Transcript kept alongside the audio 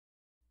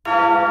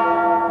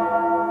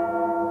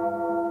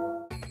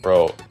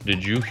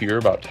Did you hear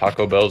about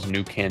Taco Bell's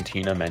new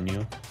Cantina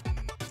menu?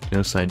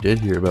 Yes, I did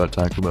hear about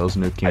Taco Bell's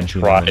new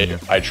Cantina menu.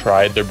 I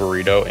tried the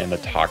burrito and the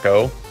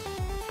taco.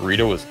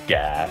 Burrito was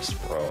gas,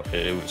 bro.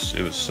 It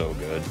was so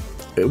good.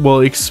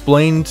 Well,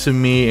 explain to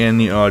me and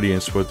the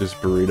audience what this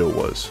burrito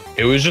was.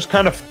 It was just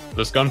kind of...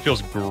 This gun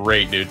feels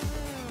great, dude.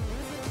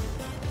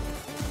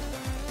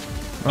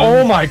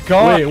 Oh my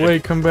god!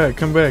 Wait, come back.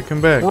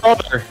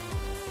 Brother,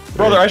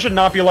 I should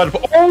not be allowed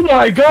to... Oh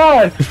my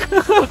god!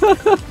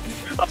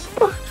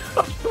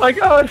 Oh my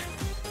god!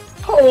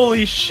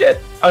 Holy shit!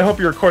 I hope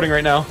you're recording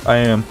right now. I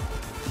am.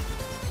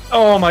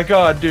 Oh my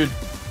god, dude.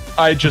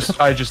 I just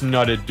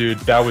nutted, dude.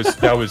 That was...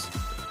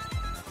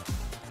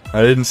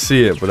 I didn't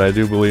see it, but I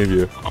do believe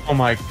you. Oh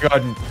my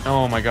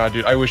god,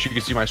 dude. I wish you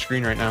could see my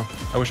screen right now.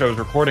 I wish I was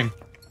recording.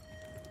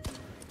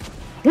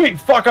 Wait,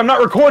 fuck, I'm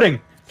not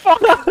recording!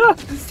 Fuck! No, I'm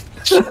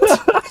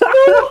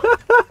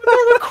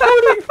not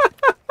recording!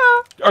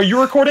 Are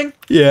you recording?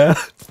 Yeah.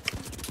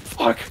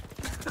 Fuck.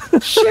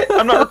 Shit,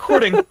 I'm not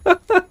recording.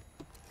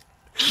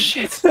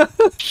 Shit.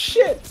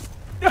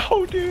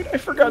 No, dude, I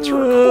forgot to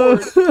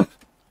record.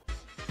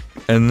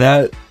 And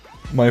that,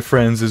 my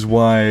friends, is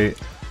why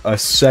a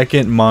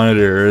second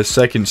monitor or a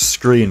second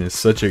screen is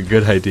such a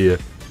good idea.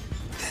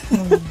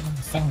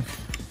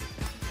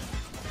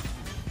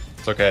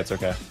 It's okay.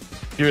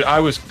 Dude, I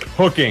was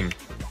cooking.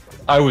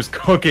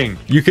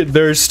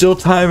 There's still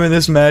time in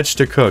this match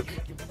to cook.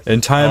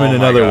 And time in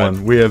another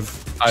one. We have...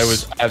 I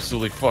was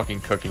absolutely fucking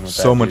cooking with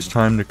that, so much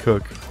time to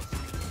cook.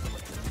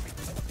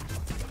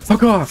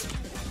 Fuck off!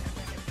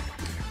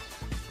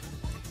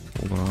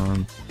 Hold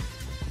on.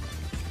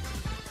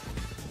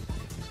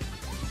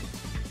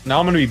 Now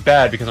I'm gonna be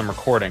bad because I'm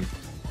recording.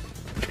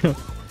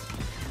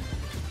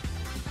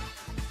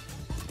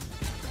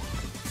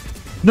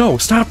 No,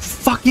 stop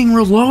fucking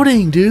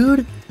reloading,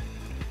 dude!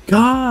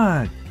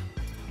 God!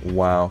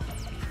 Wow.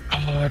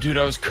 Oh, dude,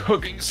 I was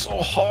cooking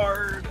so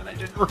hard and I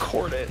didn't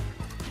record it.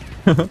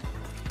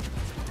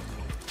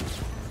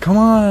 Come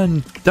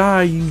on,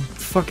 die, you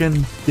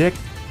fucking dick.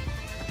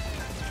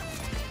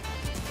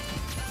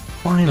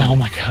 Finally. Oh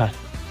my god.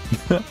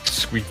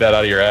 Squeak that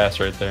out of your ass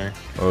right there.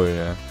 Oh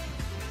yeah.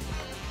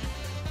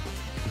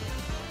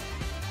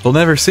 They'll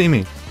never see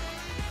me.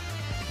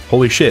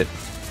 Holy shit.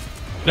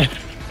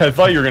 I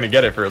thought you were gonna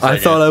get it for a second. I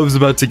thought I was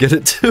about to get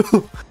it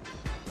too.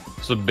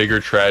 It's a bigger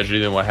tragedy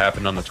than what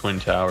happened on the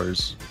Twin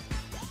Towers.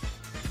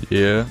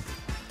 Yeah.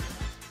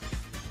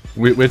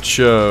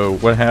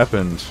 What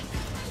happened?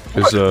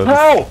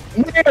 How?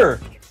 Where?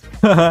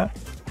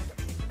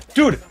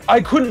 Dude, I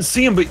couldn't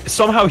see him, but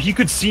somehow he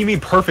could see me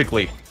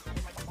perfectly.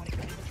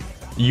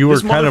 You were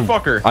this kind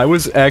motherfucker. of... I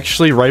was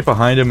actually right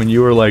behind him and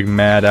you were like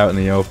mad out in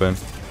the open.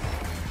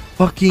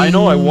 Fucking... I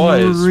know I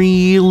was.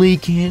 Really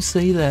can't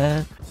say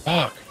that.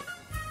 Fuck.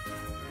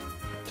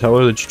 Tell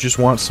her that you just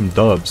want some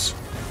dubs.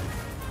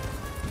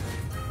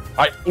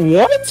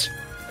 What?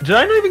 Did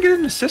I not even get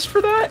an assist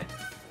for that?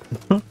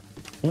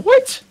 What?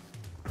 What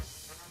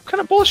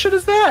kind of bullshit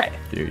is that?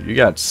 Dude, you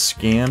got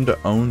scammed,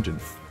 owned,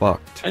 and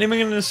fucked. I didn't even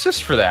get an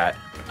assist for that.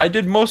 I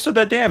did most of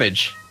that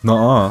damage.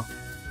 Nuh-uh.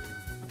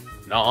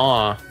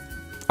 Nuh-uh.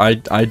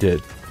 I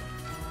did.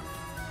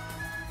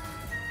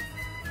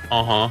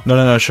 Uh-huh.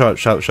 No,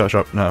 shut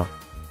up, no.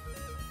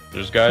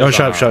 There's guys No, on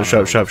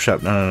shut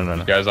up,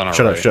 no. Guys on our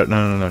shut right. Shut up,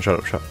 no,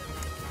 shut up.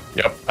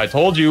 Yep, I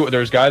told you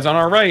there's guys on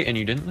our right, and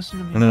you didn't listen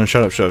to me. No,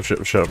 shut up.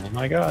 Oh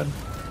my god.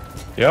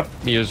 Yep,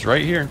 he is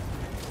right here.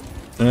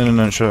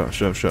 No,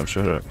 shut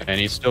up. And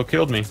he still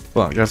killed me.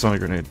 Fuck, that's not a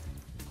grenade.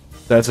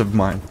 That's of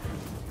mine.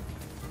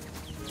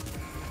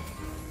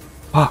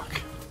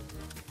 Fuck.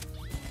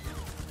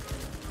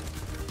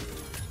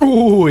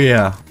 Oh,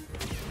 yeah.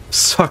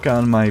 Suck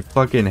on my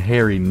fucking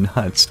hairy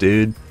nuts,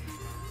 dude.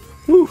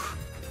 Woo.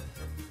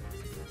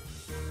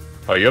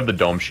 Oh, you have the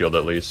dome shield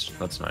at least.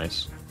 That's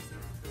nice.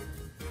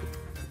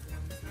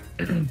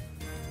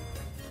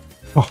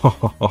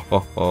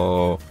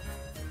 Oh,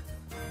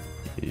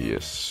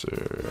 yes,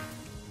 sir.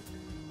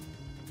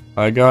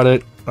 I got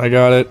it.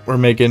 We're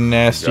making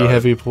nasty,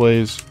 heavy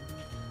plays.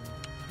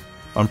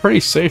 I'm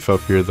pretty safe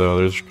up here, though.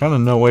 There's kind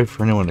of no way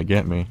for anyone to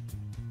get me.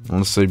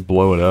 Unless they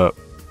blow it up.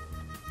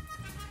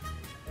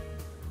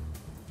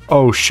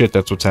 Oh, shit,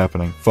 that's what's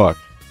happening. Fuck.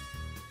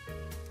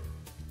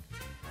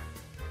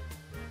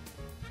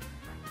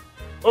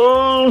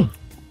 Oh!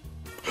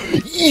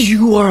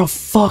 You are a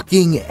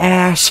fucking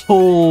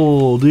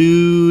asshole,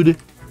 dude.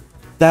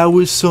 That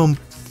was some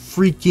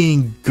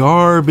freaking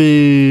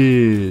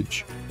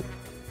garbage.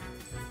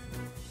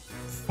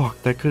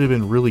 Fuck, that could have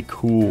been really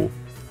cool.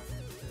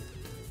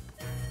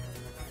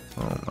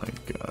 Oh my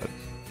god.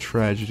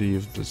 Tragedy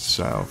of the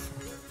South.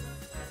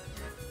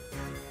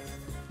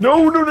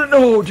 No,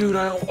 dude,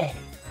 I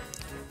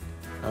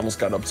almost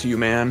got up to you,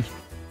 man.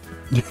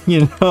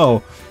 You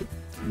know,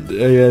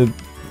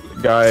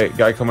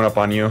 Guy coming up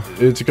on you.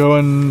 it's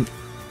going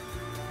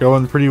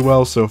pretty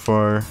well so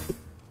far.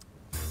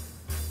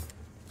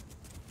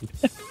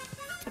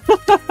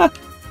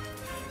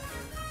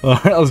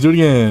 Alright, let's do it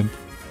again.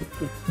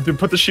 Dude,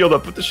 put the shield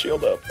up,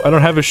 I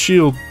don't have a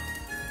shield.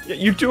 Yeah,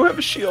 you do have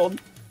a shield.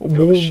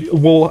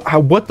 Well,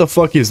 what the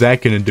fuck is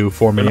that gonna do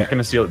for me? They're not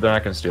gonna steal it. They're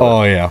not gonna steal it.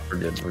 Oh yeah, We're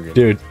good. We're good.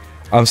 dude,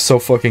 I'm so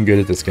fucking good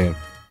at this game.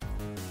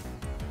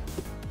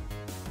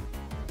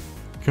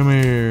 Come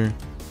here.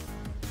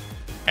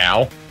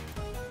 Ow.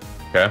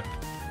 Okay.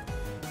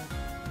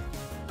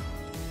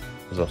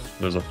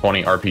 There's a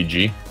funny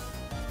RPG.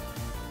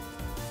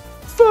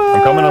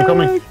 I'm coming. I'm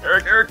coming.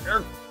 Eric.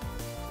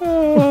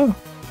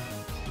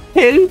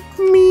 Help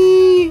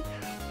me.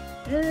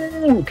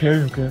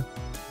 Okay.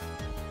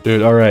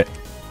 Dude, all right.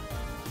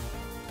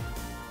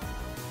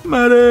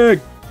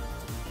 Medic.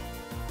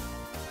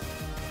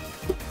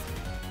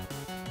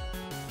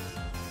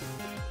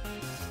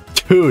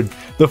 Dude,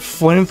 the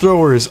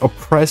flamethrower is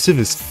oppressive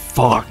as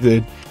fuck,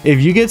 dude.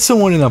 If you get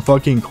someone in a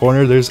fucking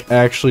corner, there's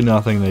actually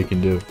nothing they can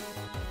do.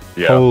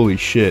 Yeah. Holy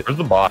shit. Where's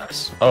the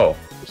box? Oh,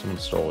 someone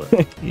stole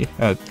it. Yeah,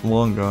 it's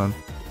long gone.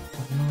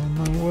 I'm on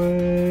my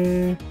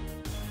way.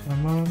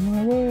 I'm on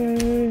my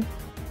way.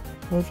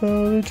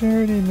 Although the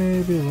journey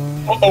may be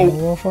long,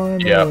 I'll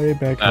find my way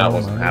back that home.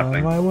 wasn't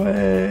happening. On my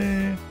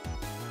way.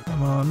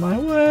 I'm on my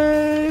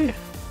way.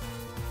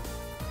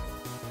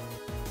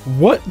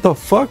 What the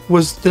fuck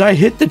was? Did I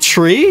hit the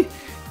tree?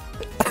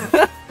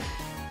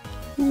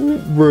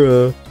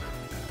 Bruh.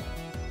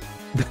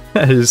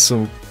 That is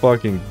some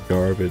fucking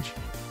garbage.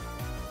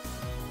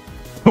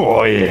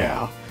 Oh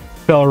yeah.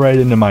 Fell right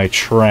into my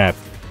trap.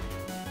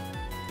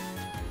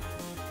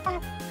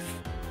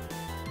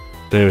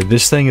 Dude,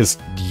 this thing is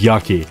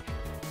yucky.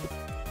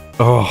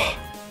 Oh.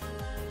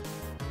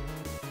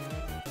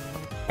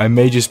 I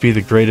may just be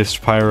the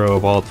greatest pyro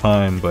of all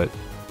time, but...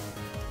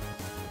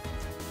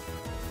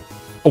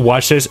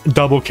 Watch this.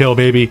 Double kill,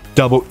 baby.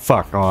 Double...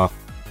 Fuck off.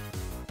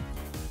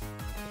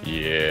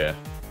 Yeah.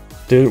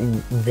 Dude,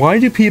 why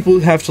do people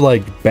have to,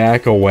 like,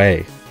 back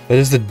away? That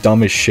is the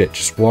dumbest shit.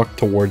 Just walk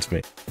towards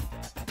me.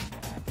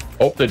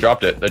 Oh, they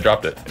dropped it. They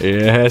dropped it.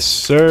 Yes,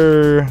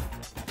 sir.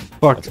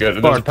 Fuck. That's good.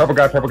 Fuck. There's a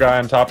purple guy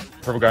on top.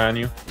 Purple guy on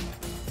you.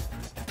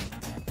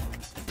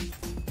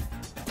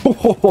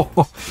 Oh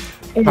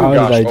Oh How my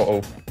gosh. did I...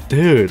 Uh-oh.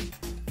 Dude.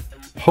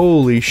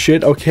 Holy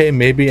shit. Okay,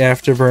 maybe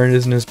Afterburn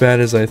isn't as bad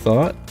as I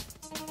thought.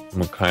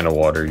 What kind of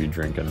water are you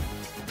drinking?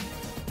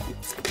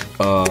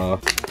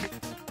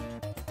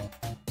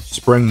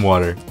 Spring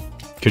water.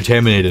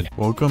 Contaminated.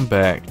 Welcome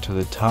back to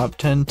the top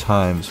 10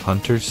 times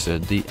Hunter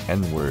said the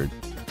N-word.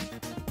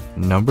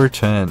 Number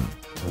 10.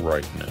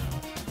 Right now.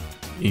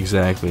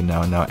 Exactly.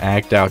 Now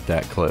act out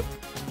that clip.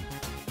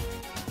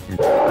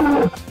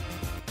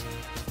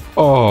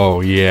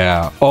 Oh,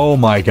 yeah. Oh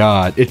my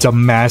god. It's a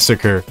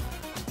massacre.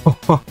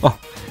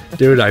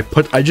 Dude,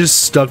 I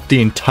just stuck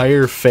the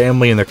entire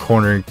family in the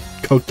corner and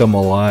cooked them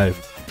alive.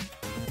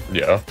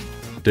 Yeah.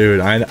 Dude,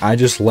 I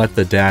just let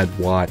the dad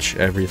watch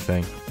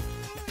everything.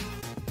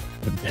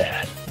 The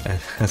dad.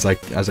 As I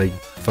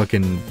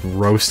fucking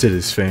roasted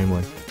his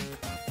family.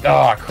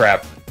 Ah,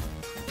 crap.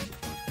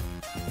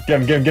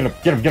 Get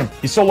him.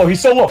 He's so low.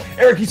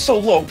 Eric, he's so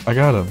low. I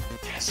got him.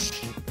 Yes.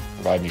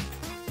 Revive me.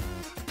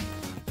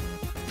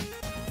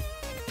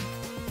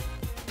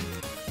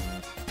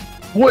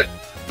 What?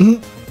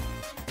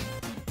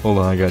 Hold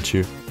on, I got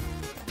you.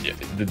 Yeah,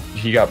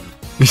 he got...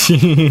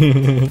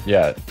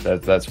 Yeah,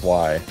 that's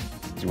why.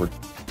 You were...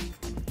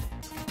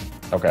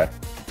 Okay.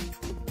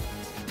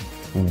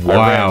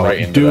 Wow,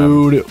 right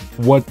dude,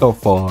 what the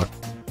fuck?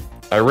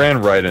 I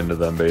ran right into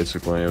them,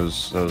 basically. That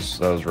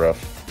was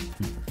rough.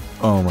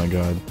 Oh my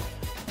god.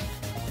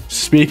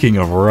 Speaking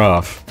of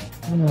rough.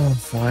 Oh,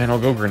 fine, I'll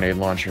go grenade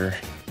launcher.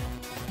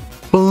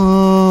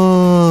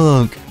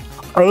 Fuck.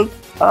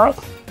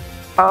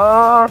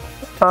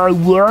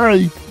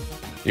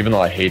 Even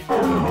though I hate...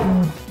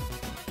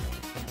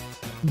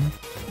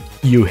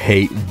 You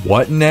hate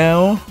what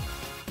now?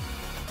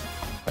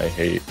 I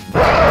hate...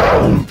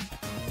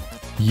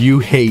 You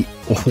hate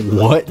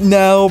what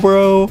now,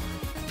 bro?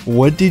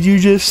 What did you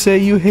just say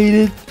you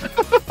hated?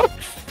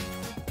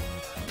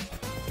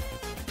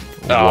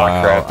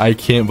 Wow, crap. I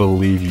can't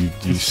believe you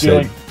Just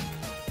said... feeling-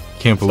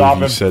 Can't believe Stop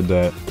you him. said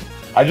that.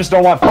 I just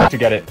don't want to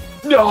get it.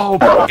 No,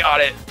 but I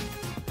got it.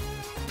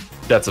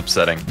 That's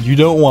upsetting. You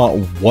don't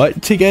want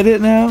what to get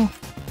it now?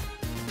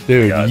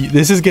 Dude, God.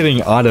 this is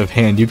getting out of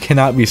hand. You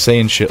cannot be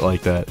saying shit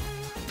like that.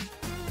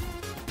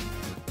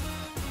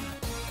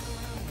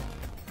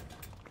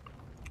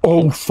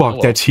 Oh, fuck,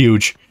 Hello. that's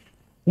huge.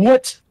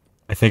 What?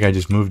 I think I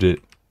just moved it.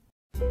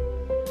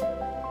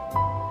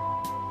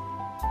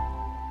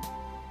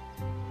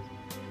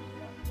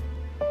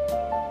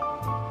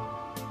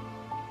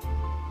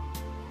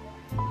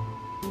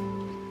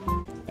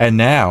 And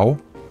now,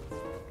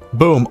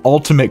 boom,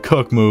 ultimate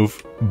cook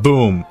move.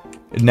 Boom.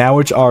 Now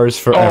it's ours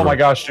forever. Oh my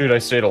gosh, dude, I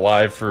stayed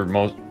alive for a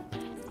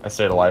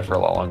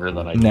lot longer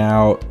than I did.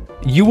 Now,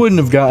 you wouldn't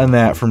have gotten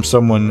that from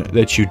someone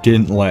that you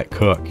didn't let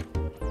cook.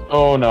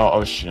 Oh no,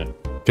 oh shit.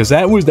 Because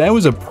that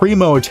was a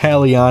primo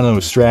Italiano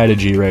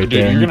strategy right Dude,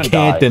 there. And you're you gonna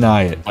can't die.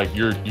 deny it. Like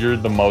you're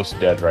the most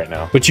dead right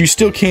now. But you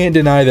still can't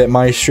deny that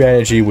my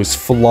strategy was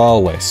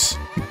flawless.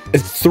 3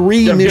 Get him, get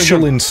him, get him.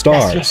 Michelin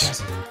stars.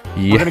 Yes.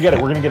 Yeah. We're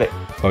gonna get it.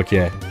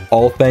 Okay.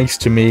 all thanks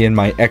to me and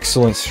my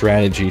excellent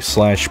strategy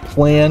slash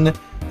plan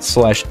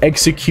slash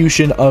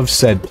execution of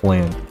said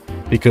plan.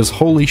 Because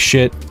holy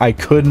shit, I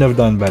couldn't have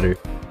done better.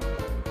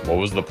 What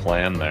was the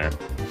plan there?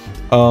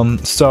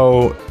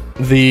 So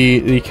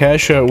the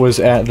cache was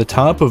at the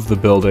top of the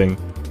building,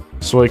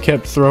 so I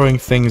kept throwing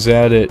things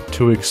at it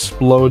to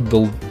explode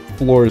the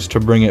floors to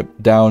bring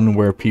it down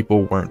where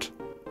people weren't.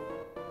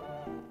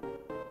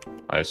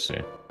 I see.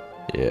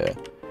 Yeah.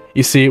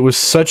 You see, it was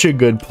such a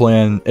good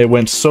plan, it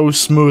went so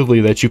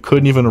smoothly that you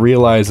couldn't even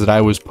realize that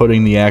I was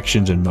putting the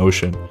actions in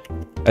motion.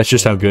 That's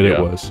just how good it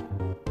was.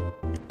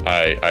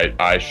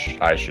 I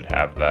should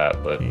have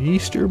that, but...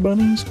 Easter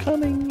Bunny's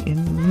coming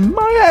in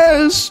my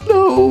ass,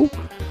 no!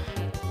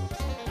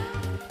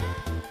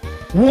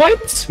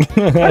 What?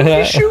 How did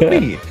you shoot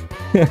me?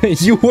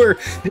 You were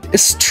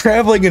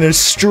traveling in a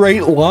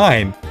straight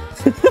line.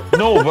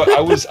 No, but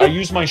I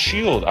used my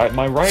shield.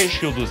 My riot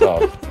shield was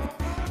up.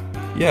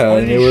 Yeah, Why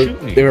and did you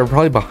shoot me? they were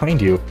probably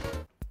behind you.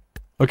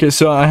 Okay,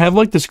 so I have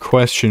like this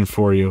question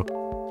for you.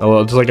 Oh,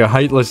 well, it's like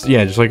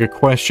just like a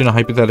question, a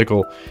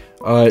hypothetical.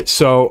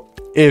 So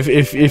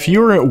if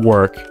you were at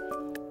work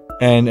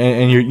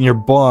and your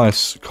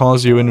boss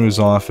calls you into his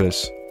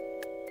office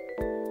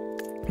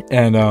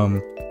and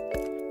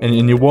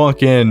you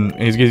walk in,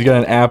 and he's got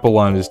an apple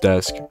on his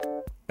desk.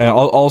 And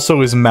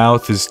also his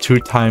mouth is 2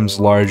 times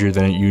larger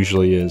than it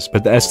usually is.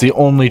 But that's the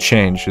only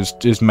change.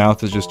 His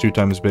mouth is just 2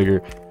 times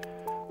bigger.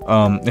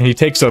 And he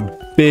takes a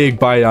big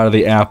bite out of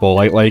the apple,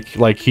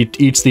 like he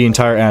eats the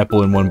entire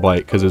apple in one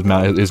bite because his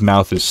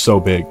mouth is so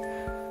big.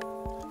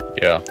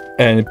 Yeah.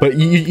 But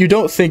you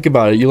don't think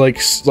about it. You like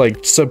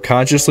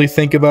subconsciously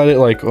think about it,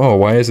 like, oh,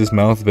 why is his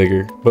mouth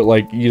bigger? But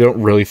like you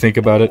don't really think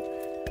about it.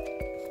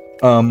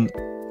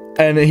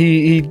 And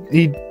he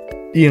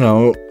you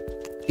know,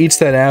 eats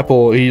that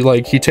apple.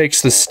 He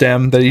takes the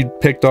stem that he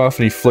picked off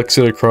and he flicks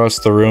it across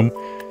the room.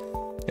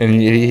 And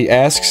he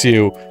asks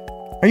you,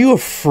 "Are you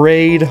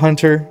afraid,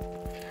 Hunter?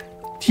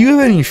 Do you have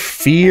any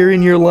fear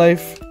in your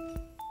life?"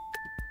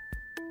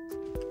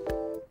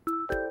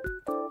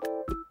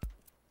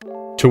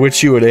 To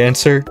which you would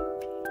answer,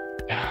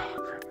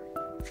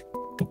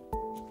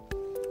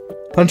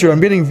 "Hunter, I'm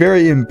getting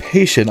very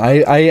impatient.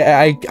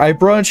 I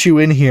brought you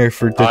in here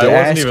to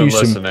ask you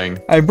some.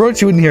 I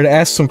brought you in here to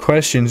ask some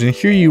questions, and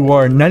here you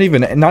are, not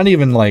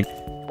even like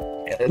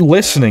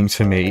listening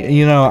to me.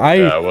 You know,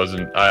 I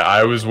wasn't.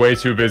 I was way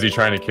too busy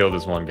trying to kill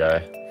this one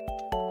guy.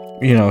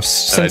 You know,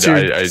 I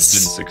didn't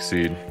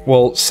succeed.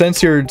 Well,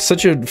 since you're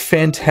such a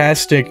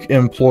fantastic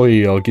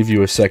employee, I'll give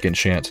you a second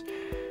chance."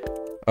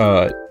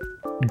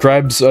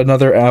 Grabs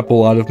another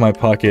apple out of my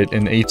pocket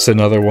and eats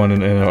another one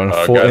in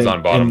a full guy's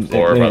on bottom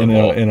floor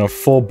in a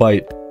full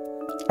bite.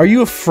 "Are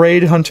you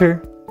afraid,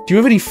 Hunter? Do you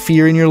have any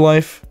fear in your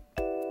life?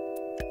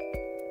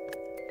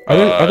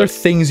 Are there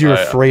things you're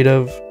afraid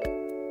of?"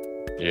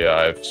 Yeah,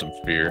 I have some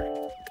fear.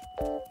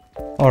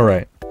 All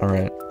right.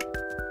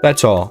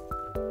 That's all.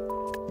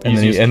 And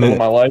then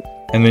my life.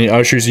 And then he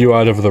ushers you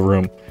out of the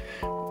room.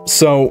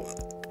 So,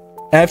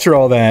 after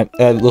all that,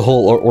 the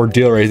whole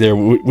ordeal right there,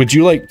 would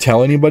you like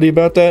tell anybody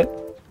about that?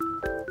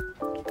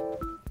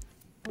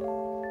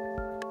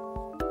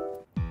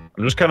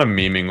 I'm just kind of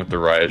memeing with the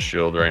riot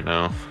shield right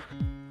now.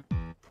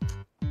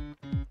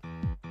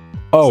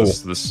 Oh,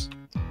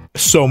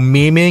 so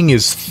memeing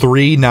is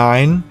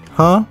 3-9,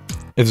 huh?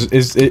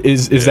 Is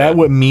that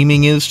what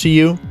memeing is to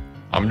you?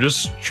 I'm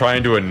just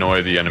trying to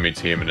annoy the enemy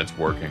team, and it's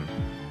working.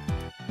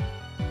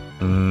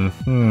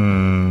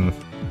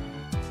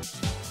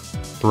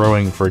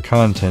 Throwing for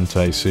content,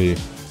 I see.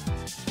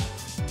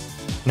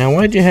 Now,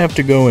 why'd you have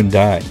to go and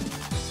die?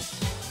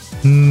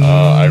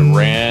 I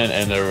ran,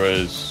 and there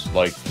was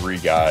like 3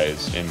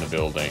 guys in the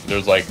building.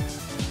 There's like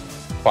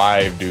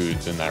 5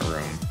 dudes in that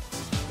room.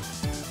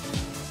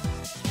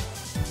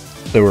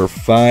 There were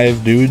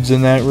 5 dudes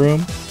in that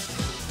room?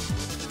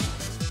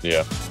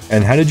 Yeah.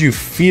 And how did you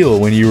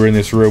feel when you were in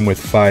this room with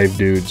 5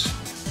 dudes?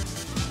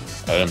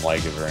 I didn't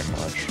like it very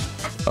much.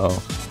 Oh.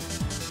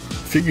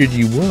 Figured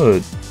you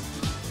would.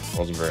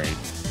 Wasn't very...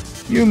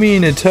 You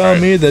mean to tell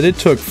me that it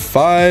took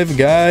 5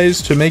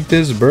 guys to make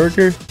this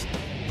burger?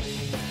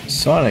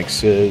 Sonic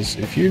says,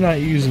 if you're not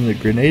using the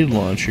grenade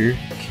launcher,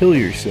 kill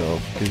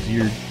yourself, because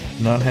you're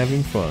not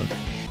having fun.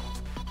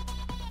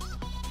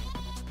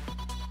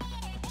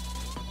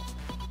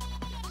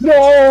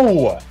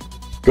 No!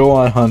 Go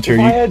on, Hunter.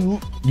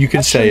 You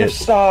can say it.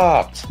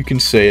 Stopped. You can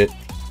say it.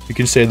 You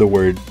can say the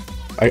word.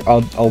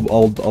 I'll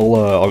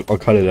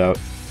cut it out.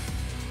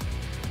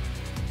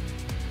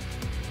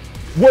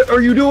 What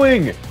are you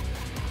doing?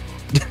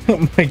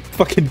 My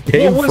fucking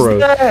game froze. What was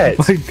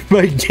that?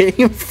 My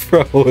game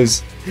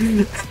froze.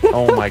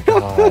 Oh my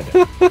god.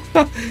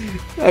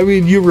 I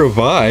mean, you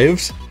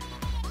revived.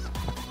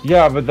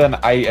 Yeah, but then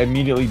I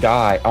immediately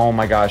die. Oh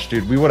my gosh,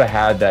 dude. We would have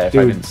had that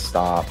if I didn't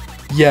stop.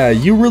 Yeah,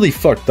 you really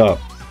fucked up.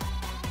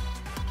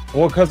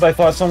 Well, because I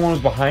thought someone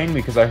was behind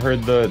me because I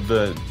heard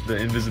the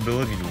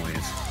invisibility noise.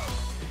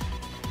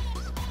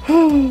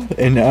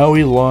 And now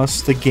we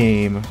lost the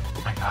game.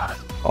 Oh my god.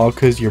 All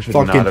because you're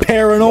fucking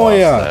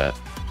paranoia.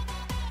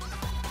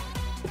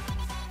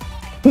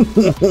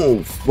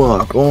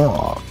 Fuck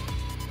off.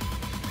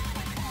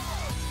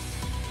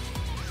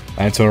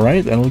 That's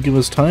alright, that'll give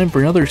us time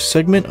for another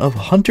segment of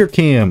Hunter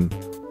Cam.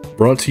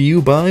 Brought to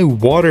you by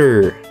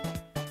Water.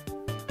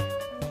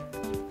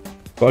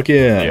 Fuck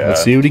yeah,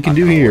 let's see what he can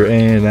do here.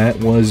 And that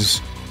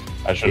was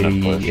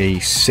a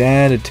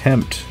sad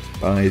attempt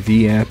by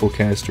the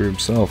Applecaster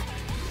himself.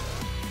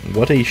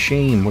 What a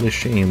shame, what a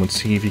shame.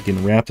 Let's see if he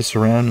can wrap this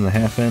around in the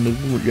half end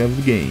of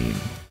the game.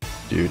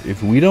 Dude,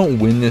 if we don't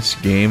win this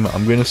game,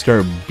 I'm gonna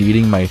start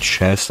beating my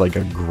chest like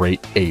a great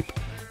ape.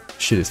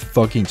 Shit is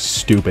fucking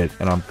stupid,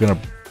 and I'm gonna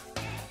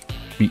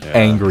be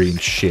angry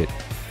and shit.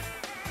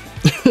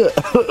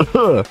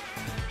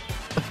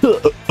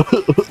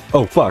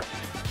 Oh, fuck.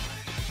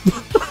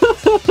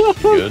 You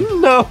good?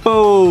 No!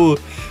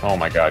 Oh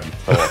my god, you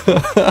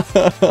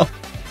fell off.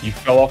 You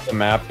fell off the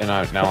map, and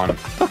now I'm...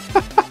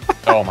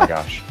 Oh my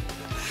gosh.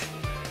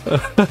 I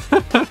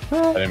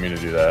didn't mean to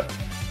do that.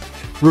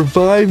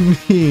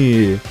 Revive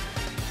me!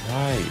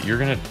 Why? You're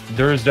gonna...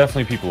 There's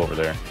definitely people over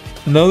there.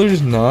 No,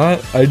 there's not.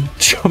 I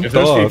jumped off. If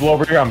there's people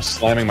over here, I'm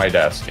slamming my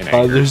desk in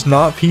anger. There's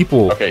not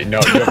people. Okay,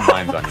 no, you have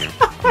mines on you.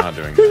 I'm not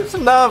doing that. There's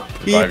not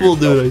people,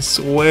 dude, I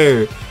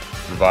swear.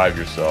 Revive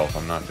yourself.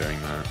 I'm not doing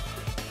that.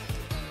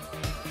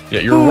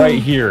 Yeah, you're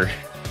right here.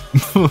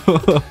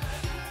 Oh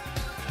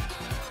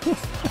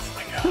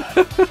my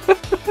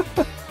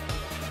god.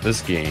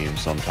 This game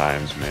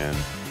sometimes, man.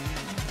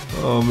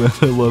 Oh man,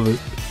 I love it.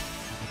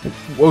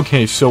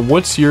 Okay, so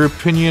what's your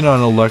opinion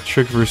on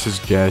electric versus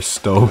gas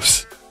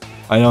stoves?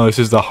 I know this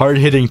is the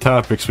hard-hitting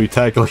topics we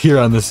tackle here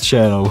on this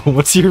channel.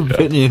 What's your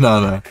opinion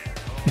on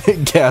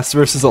gas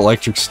versus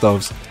electric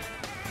stoves?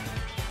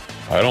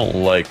 I don't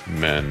like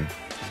men.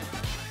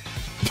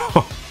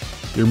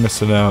 You're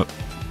missing out.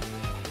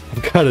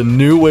 I've got a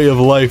new way of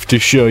life to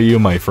show you,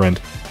 my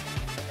friend.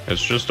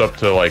 It's just up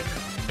to like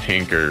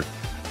pink or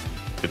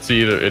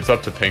it's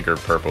up to pink or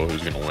purple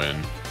who's gonna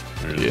win.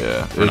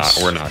 Yeah,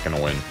 we're not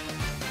gonna win.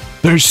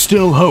 There's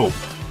still hope.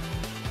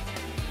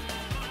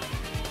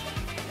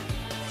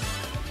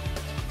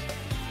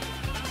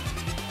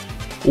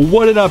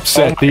 What an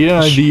upset!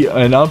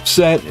 An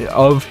upset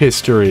of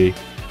history.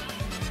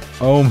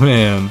 Oh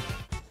man,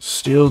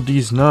 steal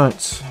these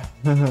nuts.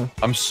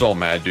 I'm so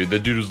mad, dude.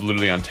 That dude was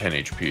literally on 10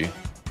 HP.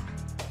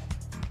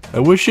 I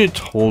wish it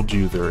told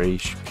you their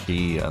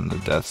HP on the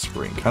death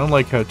screen, kind of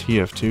like how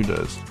TF2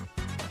 does.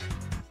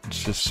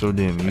 It's just so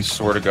damn useful. I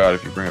swear to God,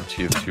 if you bring up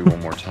TF2 one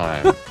more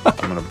time, I'm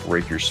gonna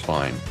break your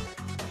spine.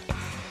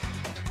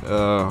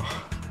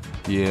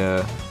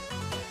 Yeah.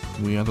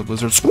 We are the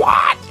Blizzard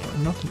Squad!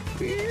 Nothing to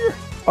fear.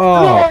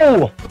 Oh!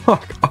 No!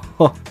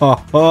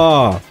 Fuck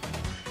off!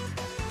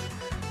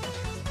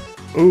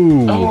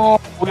 Ooh. Oh,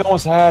 we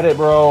almost had it,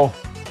 bro.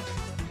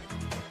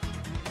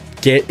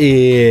 Get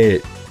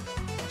it!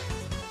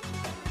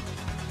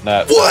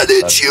 Why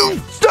did you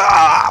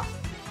stop?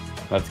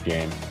 That's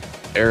game.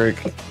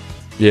 Eric.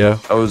 Yeah.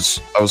 I was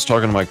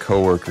talking to my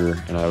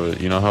coworker, and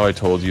you know how I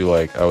told you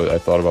like I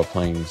thought about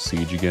playing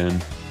Siege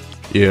again.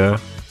 Yeah.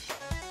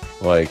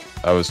 Like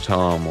I was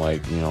telling him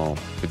like, you know,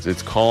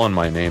 it's calling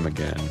my name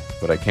again,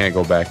 but I can't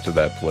go back to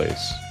that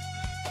place.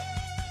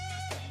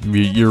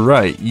 You're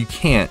right. You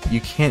can't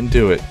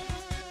do it.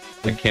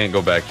 I can't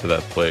go back to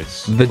that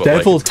place. The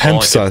devil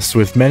tempts us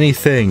with many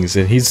things,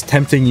 and he's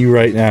tempting you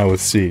right now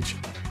with Siege.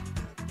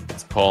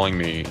 It's calling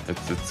me.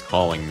 It's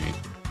calling me,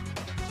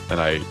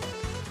 and I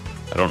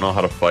don't know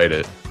how to fight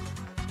it.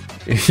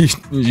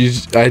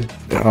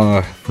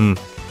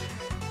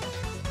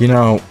 You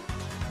know,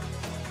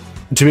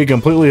 to be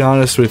completely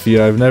honest with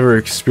you, I've never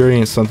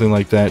experienced something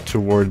like that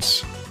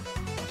towards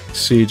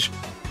Siege,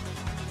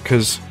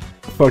 because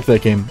fuck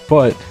that game.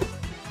 But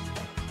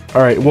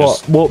all right, well,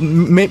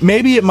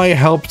 maybe it might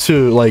help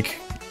to like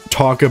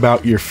talk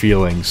about your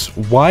feelings.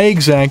 Why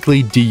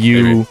exactly do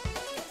you?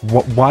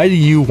 Why do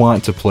you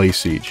want to play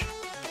Siege?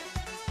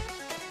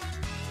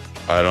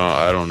 I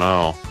don't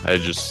know.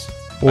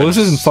 Well, this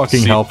isn't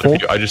fucking helpful.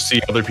 I just see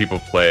other people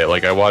play it.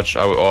 Like I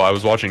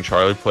was watching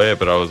Charlie play it,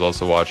 but I was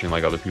also watching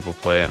like other people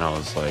play it, and I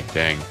was like,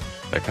 dang,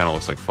 that kind of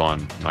looks like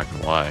fun. I'm not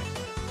gonna lie.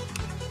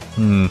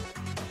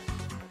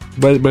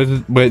 But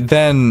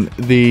then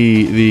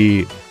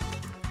the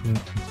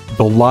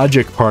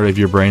logic part of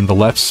your brain, the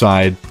left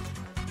side,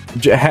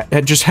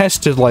 just has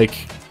to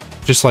like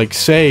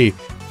say,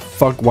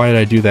 fuck, why did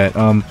I do that?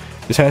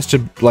 This has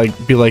to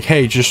like be like,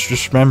 hey,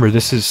 just remember,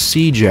 this is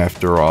Siege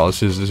after all.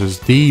 This is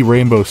the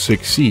Rainbow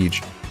Six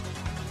Siege.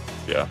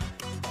 Yeah.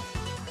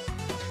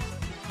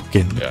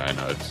 Yeah, I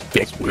know.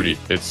 It's pretty.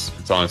 It's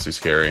honestly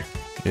scary.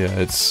 Yeah,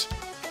 it's.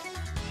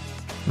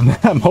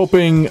 I'm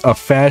hoping a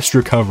fast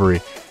recovery.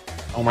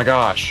 Oh my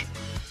gosh!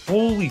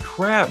 Holy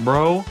crap,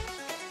 bro!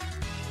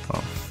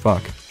 Oh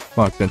fuck!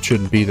 That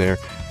shouldn't be there.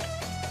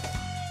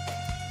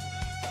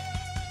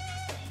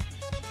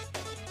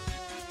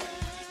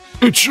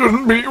 It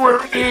shouldn't be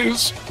where it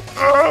is.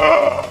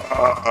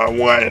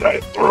 Why did I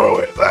throw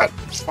it that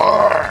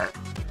far?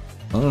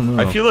 I don't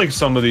know. I feel like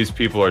some of these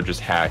people are just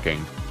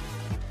hacking.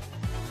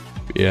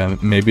 Yeah,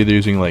 maybe they're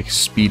using like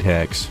speed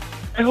hacks.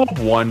 I hope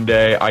one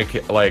day I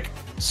can like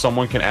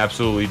someone can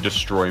absolutely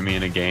destroy me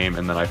in a game,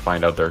 and then I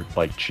find out they're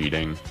like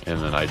cheating, and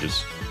then I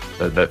just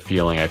that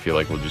feeling I feel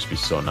like will just be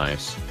so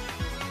nice.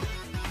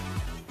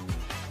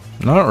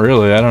 Not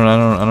really. I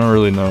don't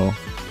really know.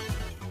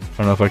 I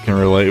don't know if I can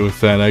relate with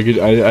that. I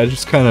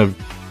just kind of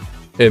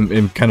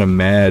am kind of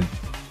mad.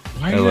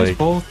 Why are you guys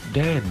both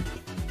dead?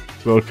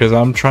 Well, because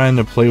I'm trying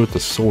to play with the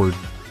sword.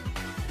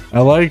 I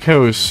like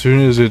how as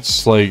soon as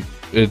it's like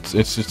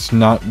it's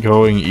not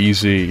going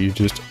easy, you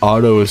just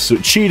auto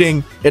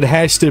cheating. It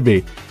has to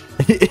be.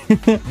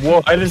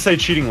 Well, I didn't say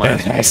cheating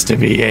last. It has to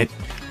be it.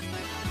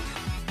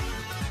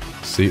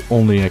 It's the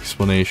only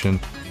explanation.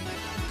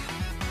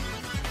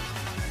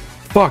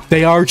 Fuck,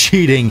 they are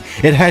cheating.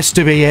 It has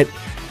to be it.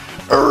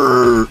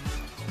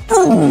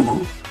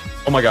 Oh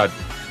my god.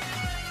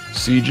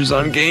 Siege is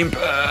on Game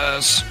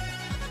Pass.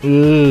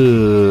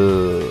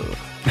 Ugh.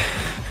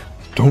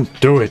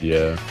 Don't do it.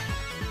 Yeah.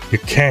 You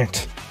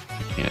can't.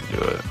 You can't do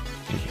it.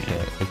 You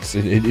can't.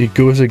 It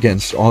goes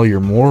against all your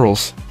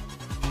morals.